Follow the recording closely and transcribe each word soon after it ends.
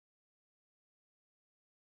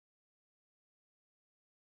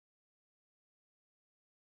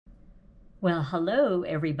Well, hello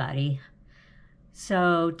everybody.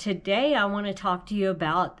 So today I want to talk to you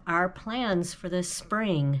about our plans for this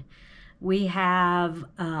spring. We have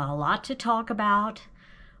a lot to talk about.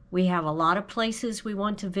 We have a lot of places we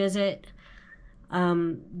want to visit.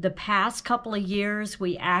 The past couple of years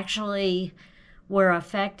we actually were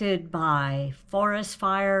affected by forest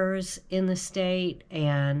fires in the state,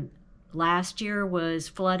 and last year was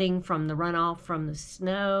flooding from the runoff from the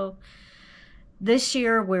snow. This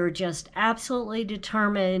year, we're just absolutely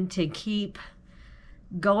determined to keep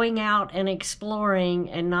going out and exploring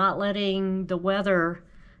and not letting the weather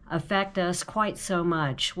affect us quite so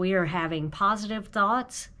much. We are having positive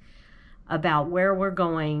thoughts about where we're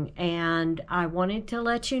going, and I wanted to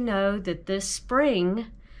let you know that this spring,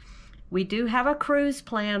 we do have a cruise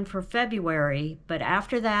plan for February, but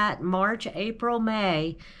after that, March, April,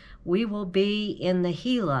 May, we will be in the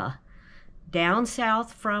Gila. Down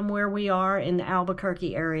south from where we are in the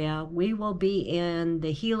Albuquerque area, we will be in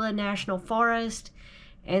the Gila National Forest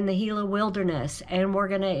and the Gila Wilderness, and we're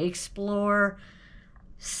going to explore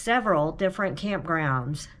several different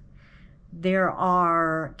campgrounds. There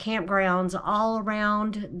are campgrounds all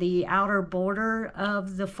around the outer border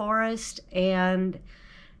of the forest, and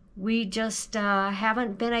we just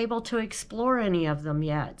haven't been able to explore any of them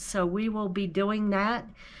yet. So we will be doing that.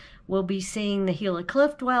 We'll be seeing the Gila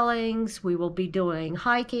cliff dwellings. We will be doing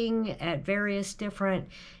hiking at various different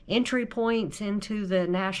entry points into the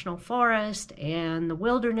national forest and the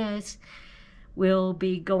wilderness. We'll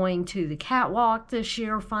be going to the catwalk this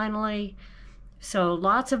year finally. So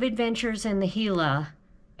lots of adventures in the Gila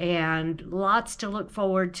and lots to look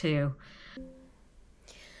forward to.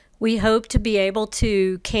 We hope to be able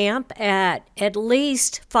to camp at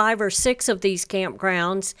least 5 or 6 of these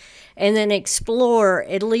campgrounds and then explore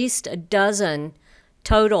at least a dozen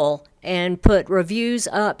total and put reviews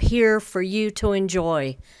up here for you to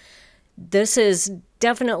enjoy. This is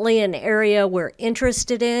definitely an area we're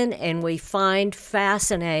interested in and we find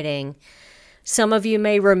fascinating. Some of you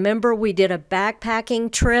may remember we did a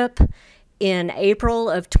backpacking trip in April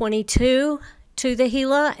of 22 to the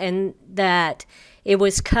Gila, and that it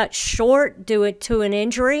was cut short due to an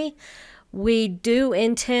injury. We do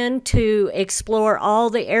intend to explore all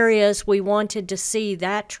the areas we wanted to see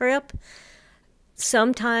that trip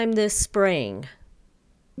sometime this spring.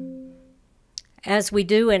 As we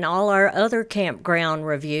do in all our other campground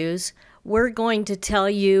reviews, we're going to tell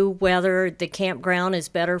you whether the campground is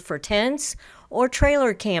better for tents or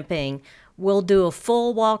trailer camping. We'll do a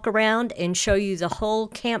full walk around and show you the whole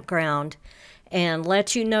campground and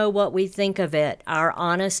let you know what we think of it, our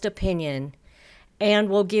honest opinion. And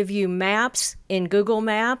we'll give you maps in Google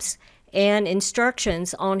Maps and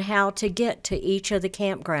instructions on how to get to each of the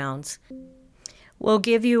campgrounds. We'll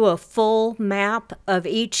give you a full map of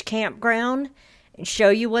each campground and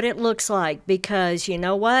show you what it looks like, because you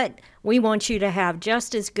know what? We want you to have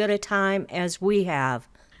just as good a time as we have.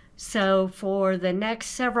 So for the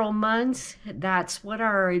next several months, that's what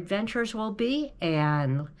our adventures will be,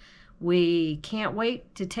 and we can't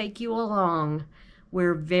wait to take you along.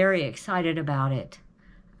 We're very excited about it.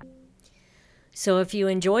 So if you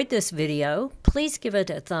enjoyed this video, please give it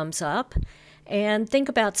a thumbs up and think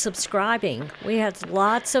about subscribing. We have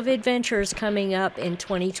lots of adventures coming up in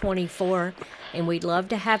 2024 and we'd love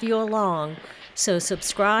to have you along. So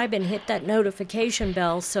subscribe and hit that notification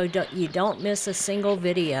bell so you don't miss a single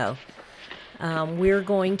video. We're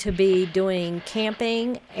going to be doing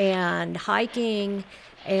camping and hiking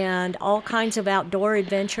and all kinds of outdoor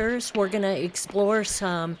adventures. We're going to explore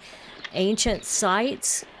some ancient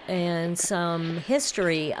sites and some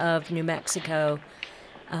history of New Mexico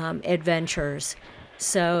adventures.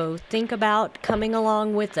 So think about coming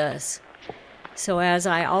along with us. So as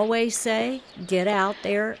I always say, get out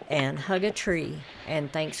there and hug a tree.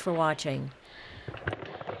 And thanks for watching.